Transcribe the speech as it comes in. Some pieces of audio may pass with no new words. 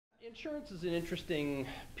Insurance is an interesting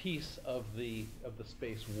piece of the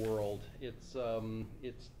space world. It's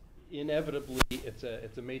inevitably it's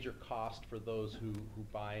a major cost for those who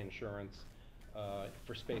buy insurance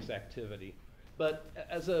for space activity. But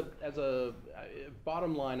as a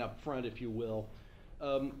bottom line up front, if you will,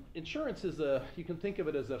 insurance is you can think of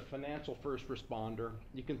it as a financial first responder.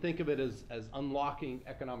 You can think of it as unlocking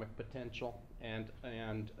economic potential and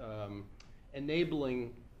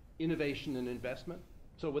enabling innovation and investment.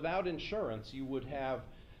 So without insurance, you would have,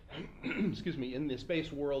 excuse me, in the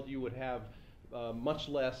space world, you would have much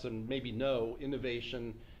less and maybe no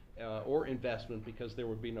innovation or investment because there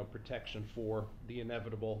would be no protection for the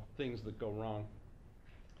inevitable things that go wrong.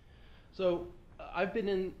 So I've been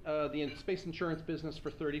in the space insurance business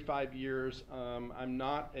for 35 years. I'm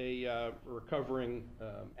not a recovering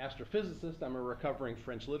astrophysicist. I'm a recovering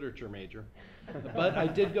French literature major. But I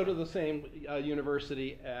did go to the same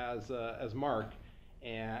university as Mark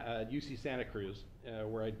at UC Santa Cruz,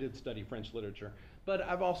 where I did study French literature. But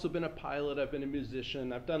I've also been a pilot, I've been a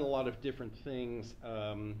musician, I've done a lot of different things,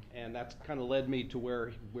 and that's kind of led me to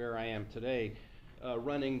where I am today,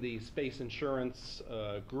 running the space insurance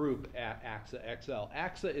group at AXA XL.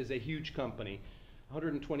 AXA is a huge company,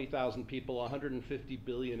 120,000 people, 150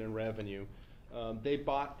 billion in revenue. They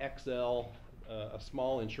bought XL, a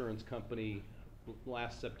small insurance company,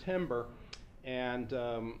 last September. And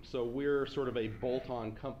so we're sort of a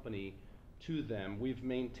bolt-on company to them. We've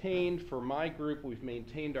maintained, for my group, we've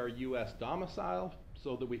maintained our US domicile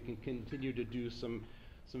so that we can continue to do some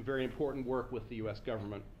very important work with the US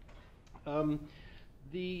government.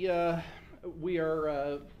 We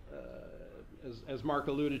are, as Mark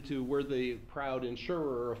alluded to, we're the proud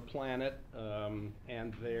insurer of Planet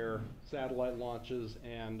and their satellite launches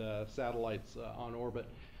and satellites on orbit.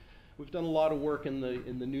 We've done a lot of work in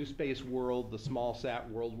the new space world, the small sat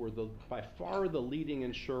world. We're by far the leading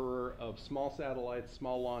insurer of small satellites,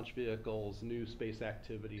 small launch vehicles, new space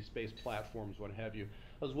activity, space platforms, what have you,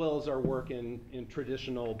 as well as our work in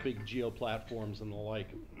traditional big geo platforms and the like.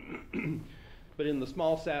 But in the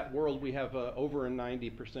small sat world, we have over a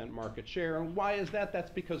 90% market share. And why is that? That's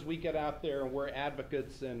because we get out there and we're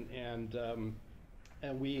advocates and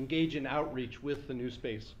we engage in outreach with the new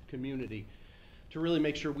space community to really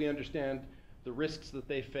make sure we understand the risks that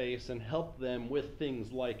they face and help them with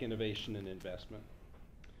things like innovation and investment.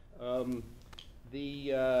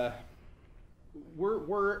 We're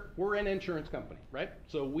an insurance company, right?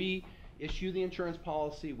 So we issue the insurance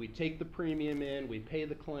policy, we take the premium in, we pay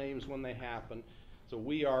the claims when they happen. So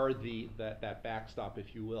we are that backstop,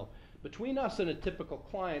 if you will. Between us and a typical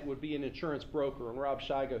client would be an insurance broker, and Rob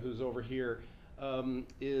Scheiga, who's over here,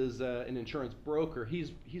 is an insurance broker.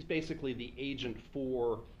 He's basically the agent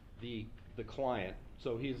for the client.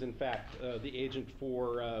 So he's in fact the agent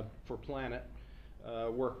for Planet.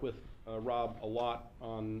 Work with Rob a lot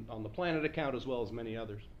on the Planet account as well as many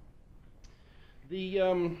others.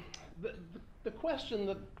 The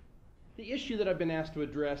question the issue that I've been asked to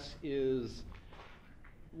address is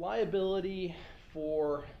liability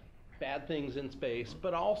for bad things in space,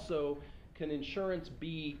 but also can insurance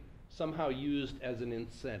be somehow used as an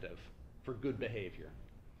incentive for good behavior?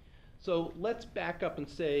 So let's back up and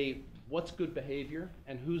say what's good behavior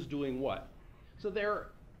and who's doing what. So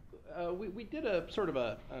we did a sort of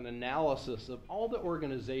an analysis of all the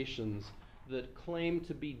organizations that claim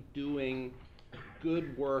to be doing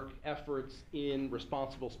good work, efforts in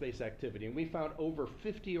responsible space activity. And we found over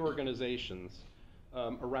 50 organizations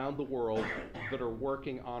around the world that are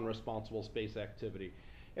working on responsible space activity.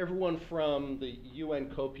 Everyone from the UN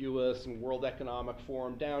COPUOS and World Economic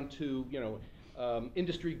Forum down to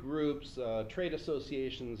industry groups, trade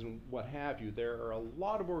associations, and what have you. There are a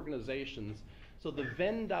lot of organizations. So the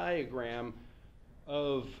Venn diagram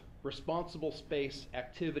of responsible space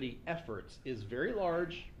activity efforts is very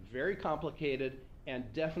large, very complicated,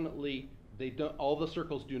 and definitely all the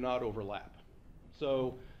circles do not overlap.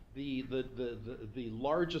 So the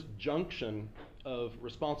largest junction of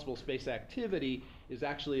responsible space activity is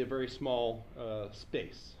actually a very small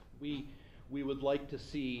space. We would like to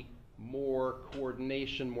see more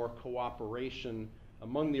coordination, more cooperation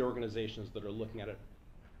among the organizations that are looking at it.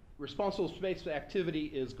 Responsible space activity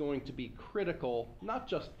is going to be critical, not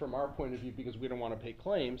just from our point of view because we don't want to pay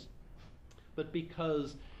claims, but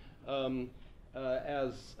because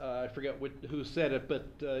as I forget who said it,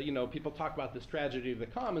 but people talk about this tragedy of the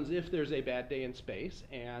commons. If there's a bad day in space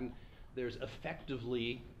and there's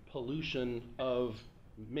effectively pollution of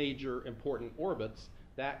major important orbits,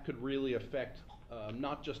 that could really affect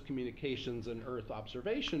not just communications and Earth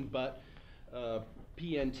observation, but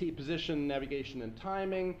PNT, position, navigation, and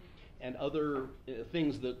timing, and other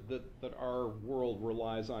things that our world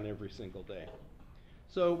relies on every single day.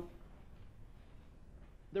 So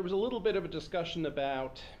there was a little bit of a discussion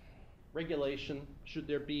about regulation. Should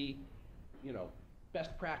there be,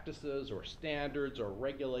 best practices or standards or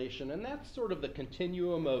regulation? And that's sort of the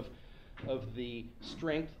continuum of the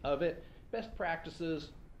strength of it. Best practices,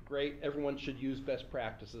 great, everyone should use best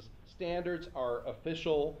practices. Standards are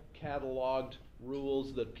official, cataloged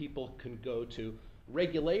rules that people can go to.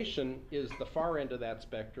 Regulation is the far end of that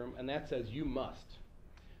spectrum, and that says you must.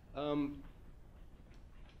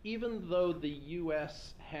 Even though the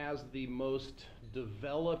US has the most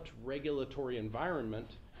developed regulatory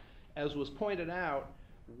environment, as was pointed out,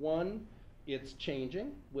 one, it's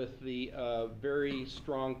changing with the very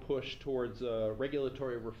strong push towards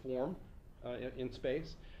regulatory reform in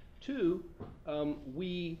space. Two,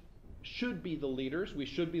 we should be the leaders. We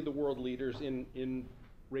should be the world leaders in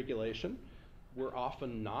regulation. We're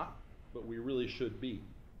often not, but we really should be.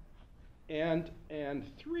 And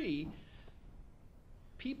three,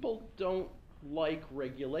 people don't like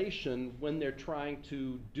regulation when they're trying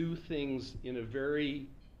to do things in a very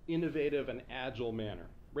innovative and agile manner.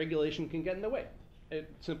 Regulation can get in the way. It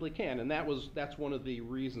simply can, and that's one of the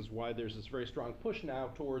reasons why there's this very strong push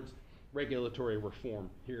now towards regulatory reform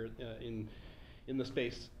here in the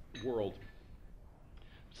space world.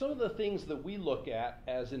 Some of the things that we look at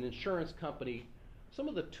as an insurance company, some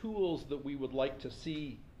of the tools that we would like to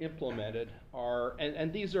see implemented are,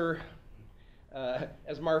 and these are,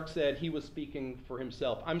 as Mark said, he was speaking for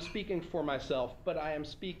himself. I'm speaking for myself, but I am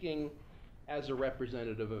speaking as a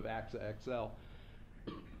representative of AXA XL.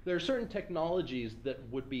 There are certain technologies that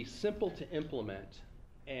would be simple to implement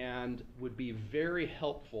and would be very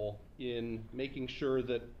helpful in making sure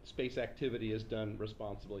that space activity is done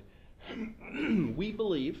responsibly. We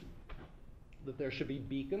believe that there should be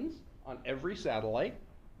beacons on every satellite.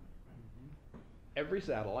 Every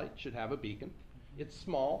satellite should have a beacon. It's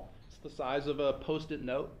small. It's the size of a Post-it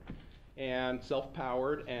note and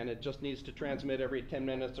self-powered, and it just needs to transmit every 10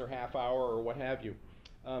 minutes or half hour or what have you.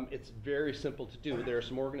 It's very simple to do. There are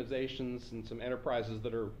some organizations and some enterprises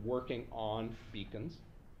that are working on beacons.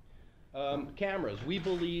 Cameras. We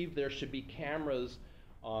believe there should be cameras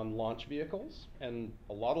on launch vehicles, and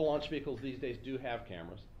a lot of launch vehicles these days do have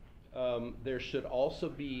cameras. There should also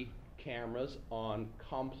be cameras on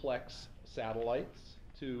complex satellites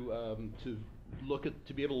to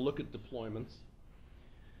be able to look at deployments.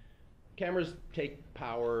 Cameras take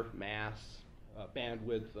power, mass,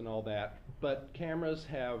 bandwidth, and all that, but cameras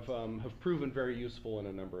have proven very useful in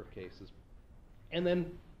a number of cases. And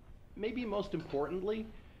then, maybe most importantly,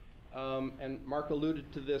 and Mark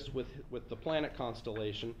alluded to this with the planet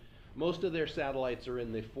constellation, most of their satellites are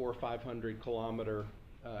in the 400 or 500 kilometer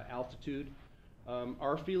altitude.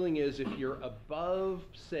 Our feeling is if you're above,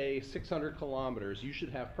 say, 600 kilometers, you should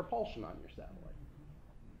have propulsion on your satellite.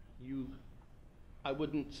 I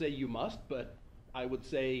wouldn't say you must, but I would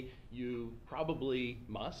say you probably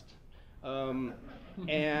must.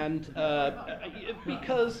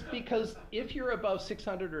 Because if you're above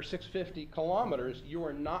 600 or 650 kilometers, you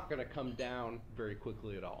are not going to come down very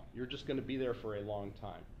quickly at all. You're just going to be there for a long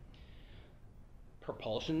time.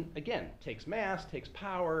 Propulsion, again, takes mass, takes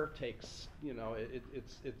power, takes,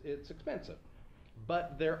 it's expensive.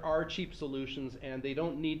 But there are cheap solutions, and they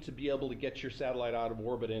don't need to be able to get your satellite out of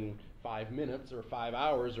orbit in 5 minutes or 5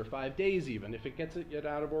 hours or 5 days even. If it gets it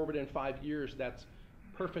out of orbit in 5 years, that's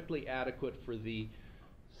perfectly adequate for the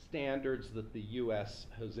standards that the US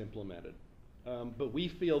has implemented. But we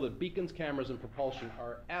feel that beacons, cameras, and propulsion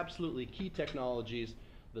are absolutely key technologies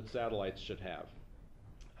that satellites should have.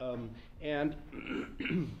 And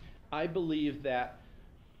I believe that,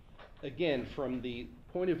 again, from the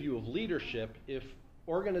point of view of leadership, if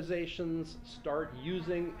organizations start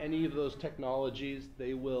using any of those technologies,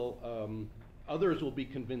 they will, others will be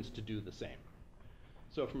convinced to do the same.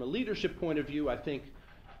 So from a leadership point of view, I think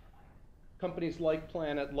companies like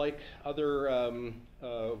Planet, like other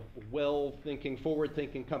well-thinking,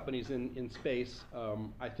 forward-thinking companies in space,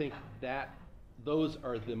 I think that those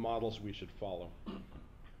are the models we should follow.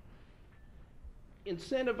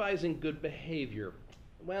 Incentivizing good behavior.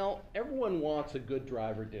 Well, everyone wants a good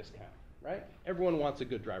driver discount, right? Everyone wants a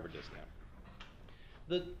good driver discount.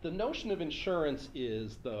 The notion of insurance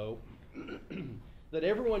is, though, that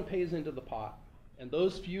everyone pays into the pot, and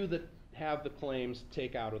those few that have the claims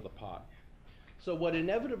take out of the pot. So what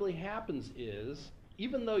inevitably happens is,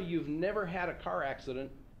 even though you've never had a car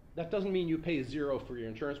accident, that doesn't mean you pay zero for your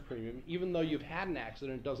insurance premium. Even though you've had an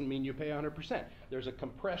accident, it doesn't mean you pay 100%. There's a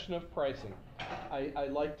compression of pricing. I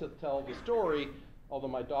like to tell the story, although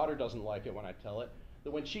my daughter doesn't like it when I tell it,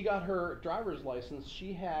 that when she got her driver's license,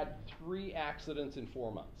 she had 3 accidents in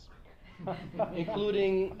 4 months,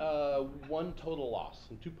 including 1 total loss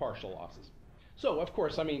and 2 partial losses. So, of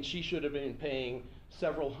course, I mean, she should have been paying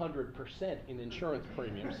several $100% in insurance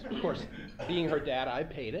premiums. Of course, being her dad, I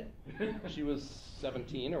paid it. She was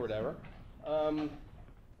 17 or whatever.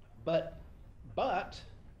 But,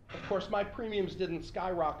 of course, my premiums didn't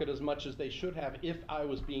skyrocket as much as they should have if I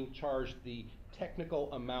was being charged the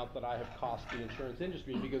technical amount that I have cost the insurance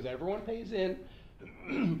industry, because everyone pays in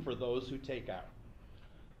for those who take out.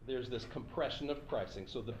 There's this compression of pricing.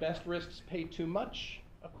 So the best risks pay too much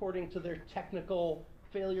according to their technical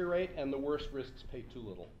failure rate, and the worst risks pay too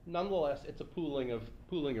little. Nonetheless, it's a pooling of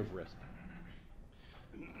risk.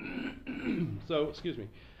 So, excuse me.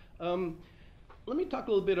 Let me talk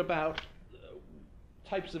a little bit about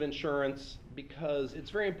types of insurance, because it's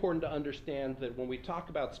very important to understand that when we talk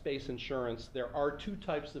about space insurance, there are 2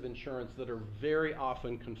 types of insurance that are very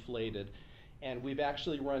often conflated, and we've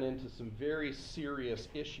actually run into some very serious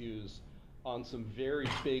issues on some very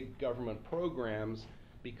big government programs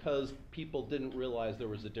because people didn't realize there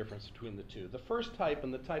was a difference between the 2. The first type,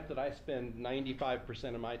 and the type that I spend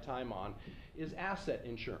 95% of my time on, is asset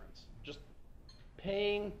insurance. Just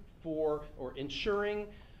paying for or insuring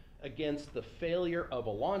against the failure of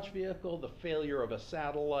a launch vehicle, the failure of a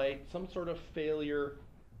satellite, some sort of failure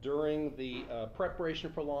during the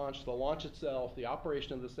preparation for launch, the launch itself, the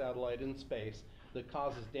operation of the satellite in space that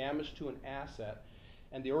causes damage to an asset,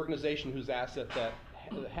 and the organization whose asset that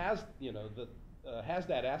has, has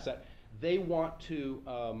that asset, they want to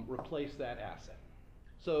replace that asset.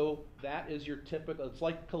 So that is your typical, it's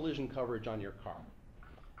like collision coverage on your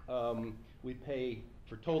car. We pay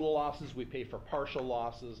for total losses, we pay for partial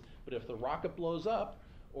losses, but if the rocket blows up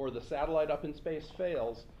or the satellite up in space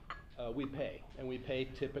fails, we pay. And we pay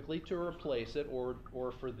typically to replace it or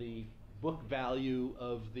for the book value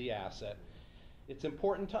of the asset. It's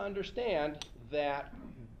important to understand that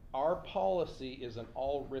our policy is an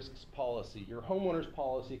all risks policy. Your homeowner's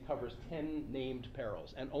policy covers 10 named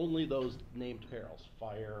perils, and only those named perils,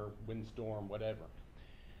 fire, windstorm, whatever.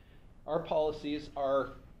 Our policies are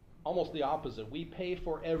almost the opposite. We pay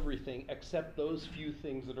for everything except those few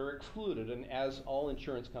things that are excluded, and as all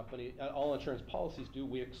insurance policies do,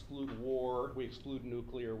 we exclude war, we exclude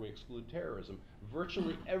nuclear, we exclude terrorism.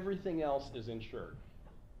 Virtually everything else is insured.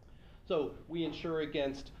 So we insure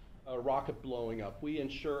against a rocket blowing up. We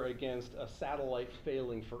insure against a satellite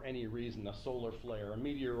failing for any reason, a solar flare, a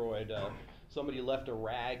meteoroid, somebody left a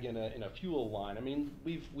rag in a fuel line. I mean,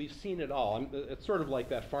 we've seen it all. It's sort of like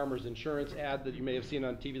that farmer's insurance ad that you may have seen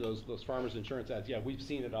on TV, those farmer's insurance ads. Yeah, we've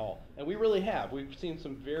seen it all. And we really have. We've seen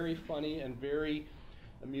some very funny and very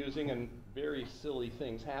amusing and very silly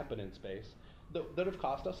things happen in space that have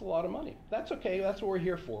cost us a lot of money. That's okay. That's what we're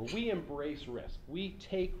here for. We embrace risk. We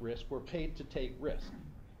take risk. We're paid to take risk.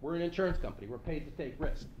 We're an insurance company. We're paid to take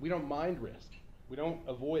risk. We don't mind risk. We don't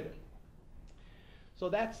avoid it. So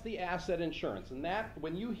that's the asset insurance. And that,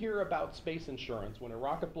 when you hear about space insurance, when a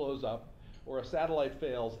rocket blows up or a satellite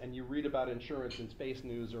fails and you read about insurance in Space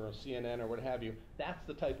News or CNN or what have you, that's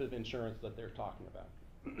the type of insurance that they're talking about.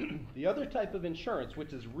 The other type of insurance,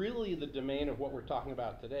 which is really the domain of what we're talking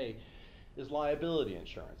about today, is liability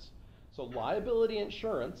insurance. So liability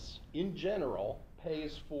insurance, in general,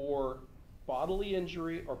 pays for bodily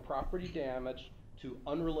injury or property damage to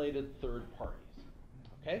unrelated third parties.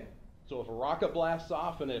 Okay? So if a rocket blasts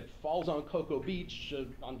off and it falls on Cocoa Beach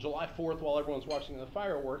on July 4th while everyone's watching the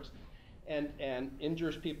fireworks and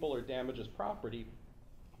injures people or damages property,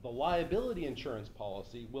 the liability insurance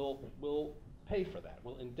policy will pay for that,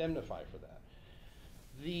 will indemnify for that.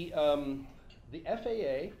 The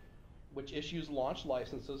FAA, which issues launch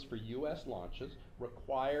licenses for US launches,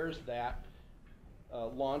 requires that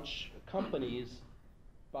launch companies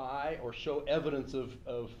buy or show evidence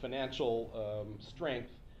of financial strength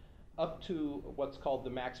up to what's called the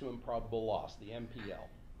maximum probable loss, the MPL.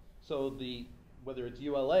 So whether it's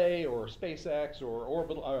ULA or SpaceX or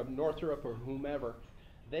Orbital, Northrop or whomever,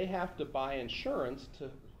 they have to buy insurance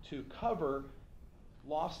to cover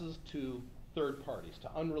losses to third parties, to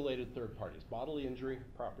unrelated third parties, bodily injury,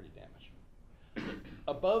 property damage.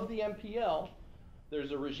 Above the MPL,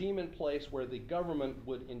 there's a regime in place where the government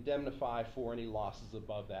would indemnify for any losses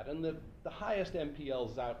above that. And the highest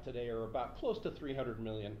MPLs out today are about close to 300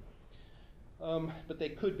 million. But they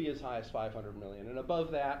could be as high as 500 million. And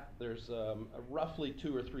above that, there's a roughly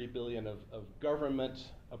 2 or 3 billion of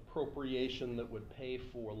government appropriation that would pay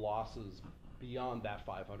for losses beyond that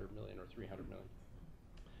 500 million or 300 million.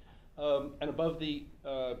 And above the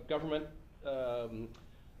government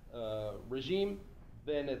regime,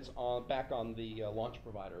 then it's back on the launch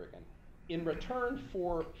provider again. in return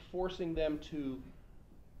for forcing them to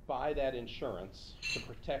buy that insurance to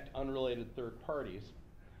protect unrelated third parties,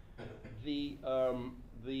 the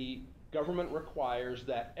government requires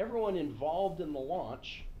that everyone involved in the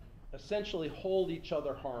launch essentially hold each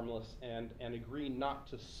other harmless and agree not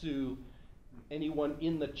to sue anyone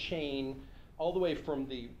in the chain, all the way from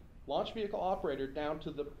the launch vehicle operator down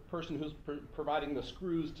to the person who's providing the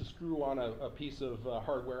screws to screw on a piece of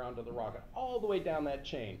hardware onto the rocket, all the way down that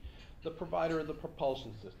chain. The provider of the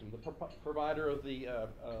propulsion system, the provider of the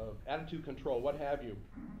attitude control, what have you,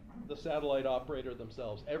 the satellite operator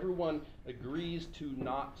themselves. Everyone agrees to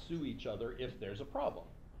not sue each other if there's a problem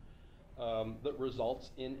that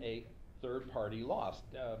results in a third-party loss,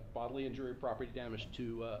 bodily injury, property damage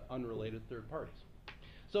to unrelated third parties.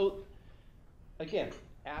 So, again,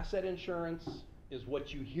 asset insurance is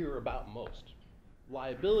what you hear about most.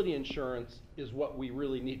 Liability insurance is what we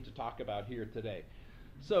really need to talk about here today.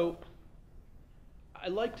 So, I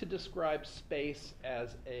like to describe space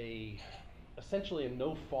as essentially a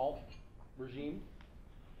no-fault regime.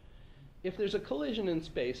 If there's a collision in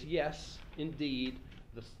space, yes, indeed,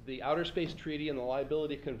 the Outer Space Treaty and the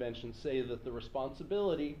Liability Convention say that the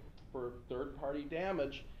responsibility for third-party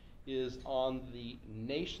damage is on the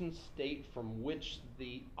nation state from which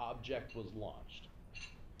the object was launched.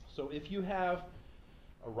 So if you have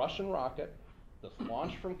a Russian rocket that's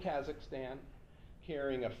launched from Kazakhstan,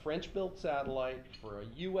 carrying a French-built satellite for a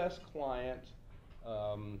U.S. client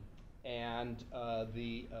or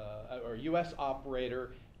U.S.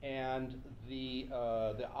 operator, and the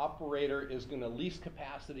operator is going to lease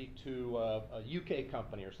capacity to a UK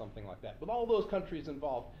company or something like that. With all those countries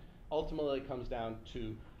involved, ultimately it comes down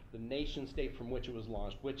to the nation state from which it was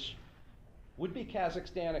launched, which would be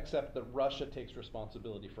Kazakhstan, except that Russia takes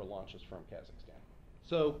responsibility for launches from Kazakhstan.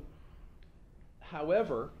 So,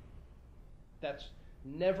 however, that's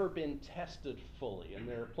never been tested fully, and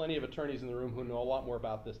there are plenty of attorneys in the room who know a lot more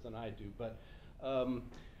about this than I do, but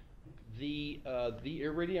the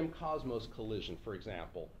Iridium Cosmos collision, for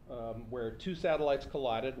example, where two satellites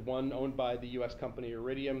collided, one owned by the US company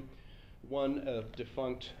Iridium, one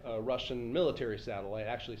defunct Russian military satellite,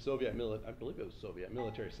 actually I believe it was Soviet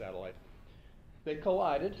military satellite. They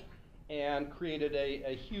collided and created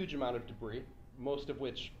a huge amount of debris, most of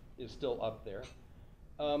which is still up there.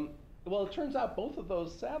 Well, it turns out both of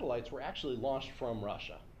those satellites were actually launched from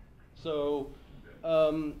Russia. So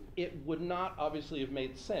it would not obviously have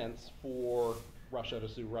made sense for Russia to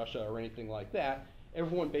sue Russia or anything like that.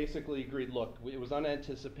 Everyone basically agreed, look, it was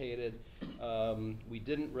unanticipated. We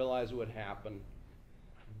didn't realize it would happen.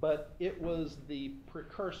 But it was the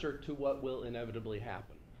precursor to what will inevitably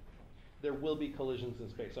happen. There will be collisions in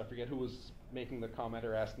space. I forget who was making the comment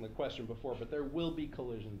or asking the question before, but there will be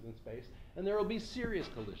collisions in space, and there will be serious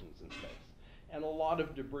collisions in space, and a lot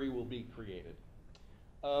of debris will be created.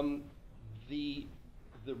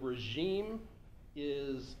 The regime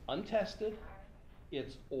is untested,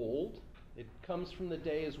 it's old, it comes from the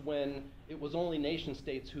days when it was only nation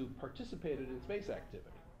states who participated in space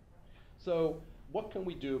activity. So what can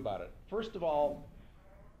we do about it? First of all,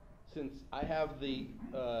 since I have the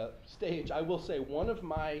stage, I will say one of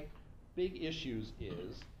my big issues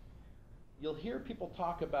is you'll hear people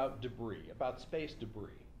talk about debris, about space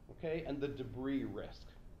debris, okay, and the debris risk.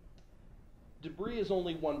 Debris is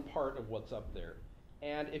only one part of what's up there.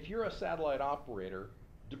 And if you're a satellite operator,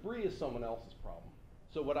 debris is someone else's problem.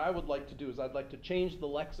 So what I would like to do is I'd like to change the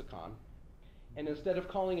lexicon, and instead of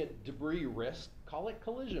calling it debris risk, call it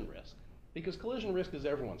collision risk, because collision risk is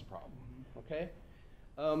everyone's problem, okay?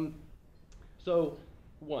 So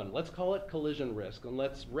one, let's call it collision risk, and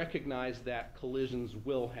let's recognize that collisions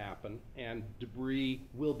will happen, and debris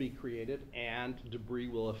will be created, and debris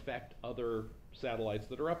will affect other satellites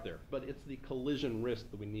that are up there. But it's the collision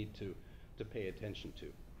risk that we need to pay attention to.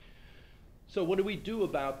 So what do we do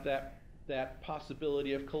about that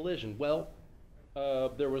possibility of collision? Well,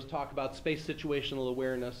 there was talk about space situational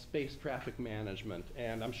awareness, space traffic management,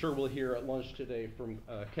 and I'm sure we'll hear at lunch today from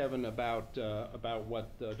Kevin about what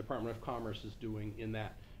the Department of Commerce is doing in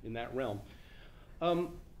that realm.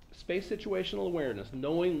 Space situational awareness,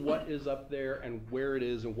 knowing what is up there and where it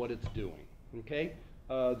is and what it's doing. Okay,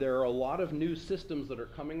 there are a lot of new systems that are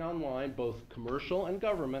coming online, both commercial and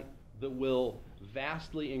government, that will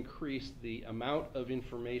vastly increase the amount of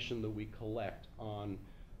information that we collect on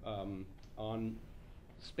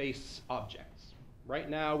space objects. Right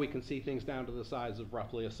now we can see things down to the size of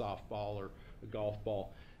roughly a softball or a golf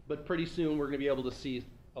ball, but pretty soon we're going to be able to see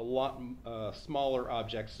a lot smaller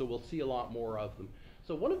objects, so we'll see a lot more of them.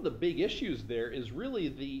 So one of the big issues there is really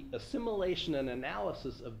the assimilation and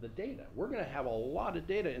analysis of the data. We're going to have a lot of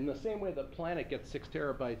data. In the same way the planet gets 6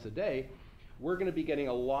 terabytes a day, we're going to be getting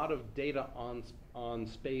a lot of data on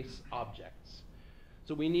space objects.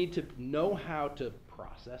 So we need to know how to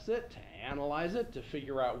process it, to analyze it, to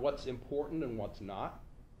figure out what's important and what's not.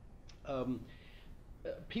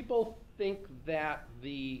 People think that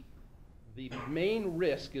the main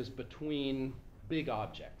risk is between big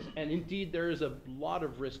objects. And indeed, there is a lot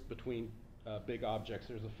of risk between big objects.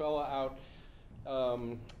 There's a fellow out,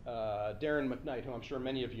 Darren McKnight, who I'm sure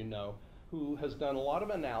many of you know, who has done a lot of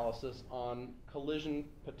analysis on collision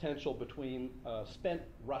potential between spent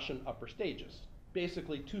Russian upper stages.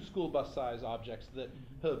 Basically, 2 school bus size objects that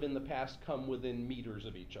have in the past come within meters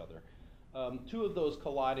of each other. 2 of those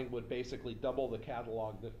colliding would basically double the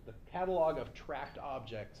catalog of tracked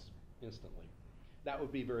objects instantly. That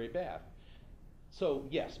would be very bad. So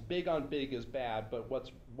yes, big on big is bad, but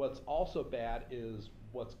what's also bad is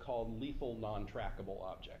what's called lethal non-trackable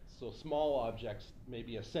objects. So small objects,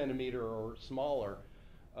 maybe a centimeter or smaller,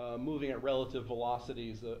 moving at relative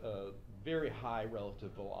velocities, very high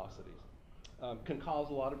relative velocities, can cause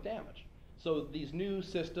a lot of damage. So these new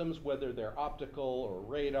systems, whether they're optical or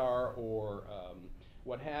radar or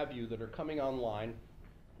what have you, that are coming online,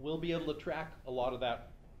 will be able to track a lot of that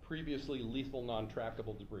previously lethal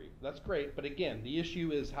non-trackable debris. That's great, but again, the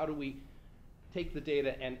issue is how do we take the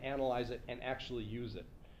data and analyze it and actually use it?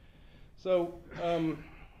 So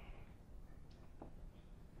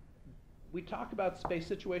we talk about space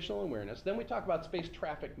situational awareness, then we talk about space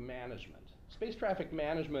traffic management. Space traffic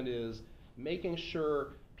management is making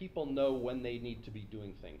sure people know when they need to be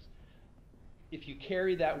doing things. If you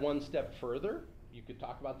carry that one step further, you could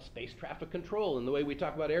talk about space traffic control in the way we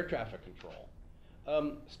talk about air traffic control.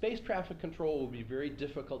 Space traffic control will be very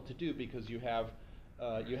difficult to do because you have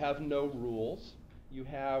no rules, you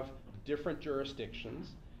have different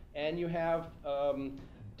jurisdictions, and you have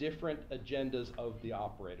different agendas of the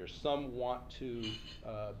operators. Some want to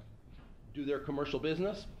do their commercial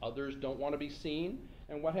business, others don't want to be seen,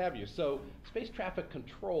 and what have you. So space traffic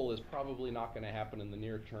control is probably not going to happen in the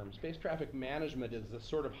near term. Space traffic management is a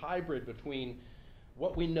sort of hybrid between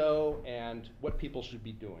what we know and what people should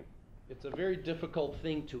be doing. It's a very difficult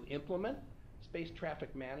thing to implement, space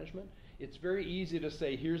traffic management. It's very easy to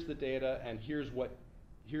say, here's the data and here's what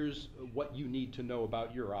you need to know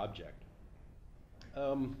about your object.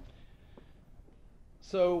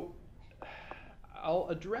 So I'll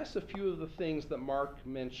address a few of the things that Mark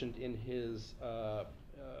mentioned in his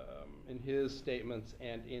statements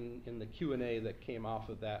and in the Q&A that came off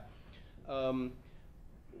of that.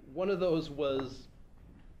 One of those was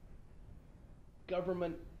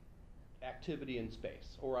government activity in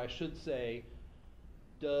space, or I should say,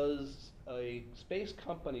 does a space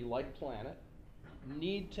company like Planet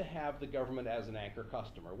need to have the government as an anchor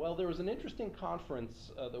customer? Well, there was an interesting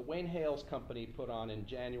conference that Wayne Hale's company put on in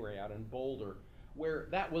January out in Boulder, where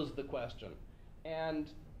that was the question. And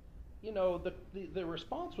you know, the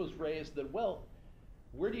response was raised that, well,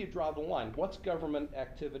 where do you draw the line? What's government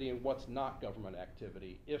activity and what's not government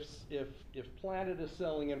activity? If Planet is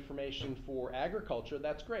selling information for agriculture,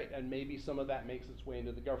 that's great, and maybe some of that makes its way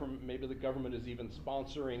into the government. Maybe the government is even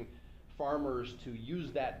sponsoring farmers to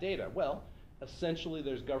use that data. Well, essentially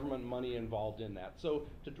there's government money involved in that. So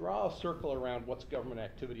to draw a circle around what's government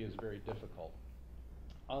activity is very difficult.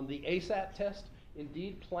 On the ASAT test,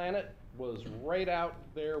 indeed, Planet was right out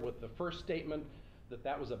there with the first statement that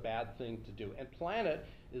that was a bad thing to do. And Planet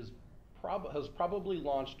has probably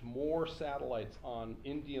launched more satellites on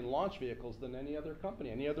Indian launch vehicles than any other company,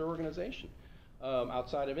 any other organization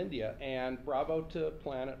outside of India. And bravo to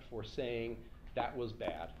Planet for saying that was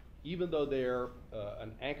bad, even though they're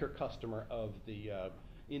an anchor customer of the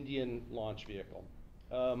Indian launch vehicle.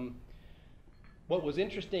 What was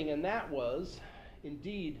interesting in that was,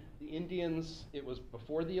 indeed, the Indians, it was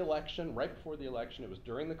before the election, right before the election, it was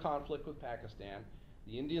during the conflict with Pakistan.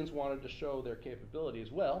 The Indians wanted to show their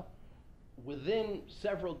capabilities. Well, within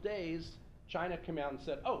several days, China came out and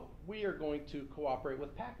said, oh, we are going to cooperate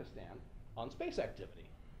with Pakistan on space activity.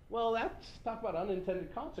 Well, that's, talk about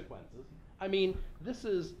unintended consequences. I mean, this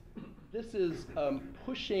is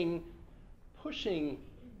pushing,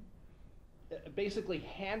 basically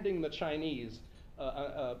handing the Chinese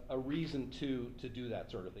a reason to do that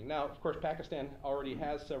sort of thing. Now, of course, Pakistan already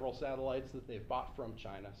has several satellites that they've bought from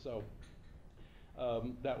China, so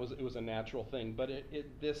it was a natural thing. But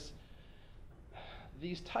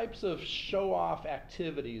these types of show-off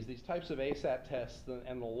activities, these types of ASAT tests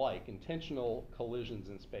and the like, intentional collisions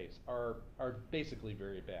in space, are basically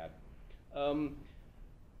very bad.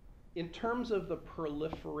 in terms of the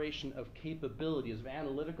proliferation of capabilities, of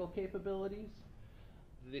analytical capabilities,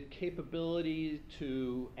 the capability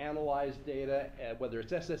to analyze data, whether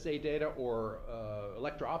it's SSA data or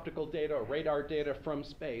electro-optical data or radar data from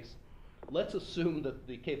space, let's assume that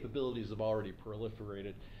the capabilities have already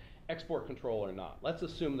proliferated, export control or not. Let's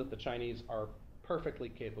assume that the Chinese are perfectly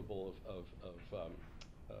capable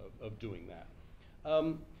of doing that.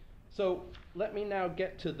 So let me now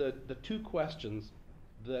get to the two questions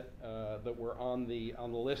that were on the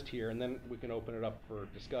list here, and then we can open it up for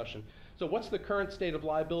discussion. So what's the current state of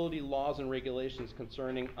liability laws and regulations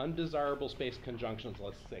concerning undesirable space conjunctions,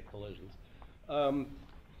 let's say collisions?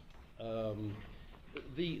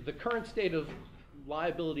 The current state of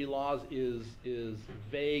liability laws is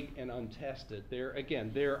vague and untested.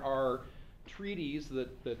 There are treaties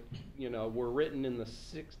that were written in the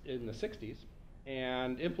 60s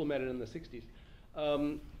and implemented in the 60s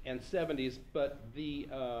and 70s, but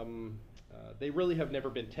they really have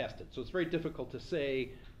never been tested. So it's very difficult to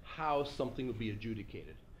say how something would be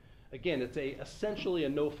adjudicated. Again, it's essentially a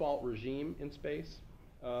no-fault regime in space,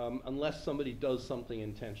 unless somebody does something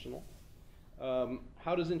intentional.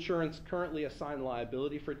 How does insurance currently assign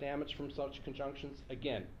liability for damage from such conjunctions?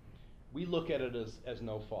 Again, we look at it as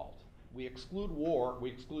no fault. We exclude war, we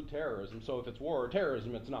exclude terrorism, so if it's war or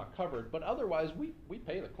terrorism, it's not covered, but otherwise we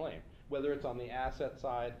pay the claim, whether it's on the asset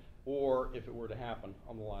side or if it were to happen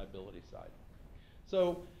on the liability side.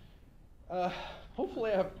 So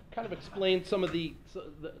hopefully I've kind of explained some of the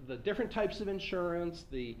different types of insurance,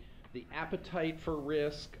 the appetite for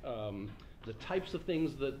risk, the types of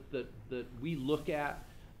things that we look at,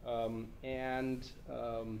 and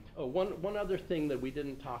one other thing that we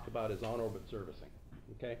didn't talk about is on-orbit servicing.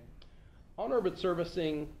 Okay, on-orbit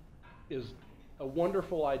servicing is a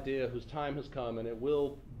wonderful idea whose time has come, and it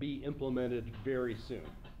will be implemented very soon,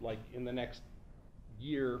 like in the next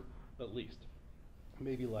year at least,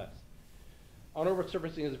 maybe less. On-orbit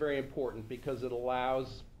servicing is very important because it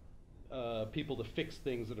allows people to fix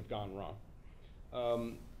things that have gone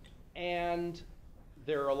wrong. And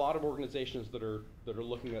there are a lot of organizations that are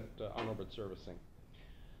looking at on-orbit servicing.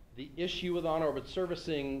 The issue with on-orbit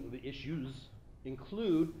servicing, the issues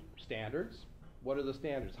include standards. What are the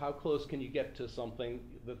standards? How close can you get to something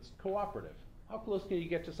that's cooperative? How close can you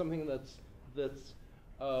get to something that's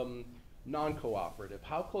non-cooperative?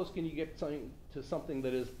 How close can you get to something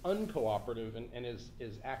that is uncooperative and is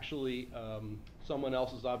actually someone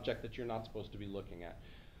else's object that you're not supposed to be looking at?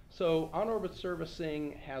 So on-orbit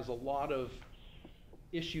servicing has a lot of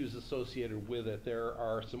issues associated with it. There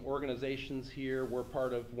are some organizations here. We're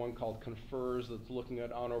part of one called Confers that's looking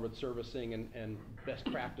at on-orbit servicing and best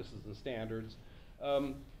practices and standards.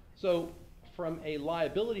 So from a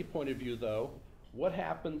liability point of view, though, what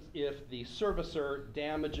happens if the servicer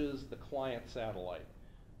damages the client satellite?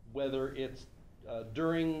 Whether it's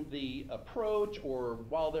during the approach or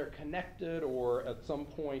while they're connected or at some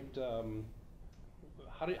point,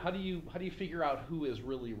 how do you figure out who is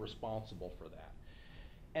really responsible for that?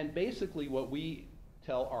 And basically what we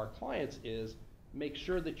tell our clients is make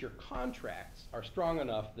sure that your contracts are strong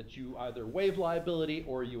enough that you either waive liability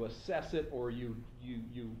or you assess it or you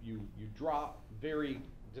draw very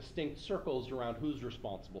distinct circles around who's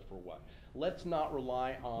responsible for what. Let's not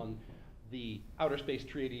rely on the Outer Space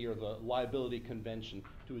Treaty or the Liability Convention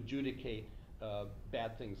to adjudicate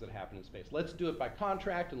bad things that happen in space. Let's do it by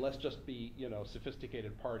contract, and let's just be,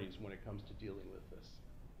 sophisticated parties when it comes to dealing with this.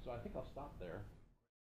 So I think I'll stop there.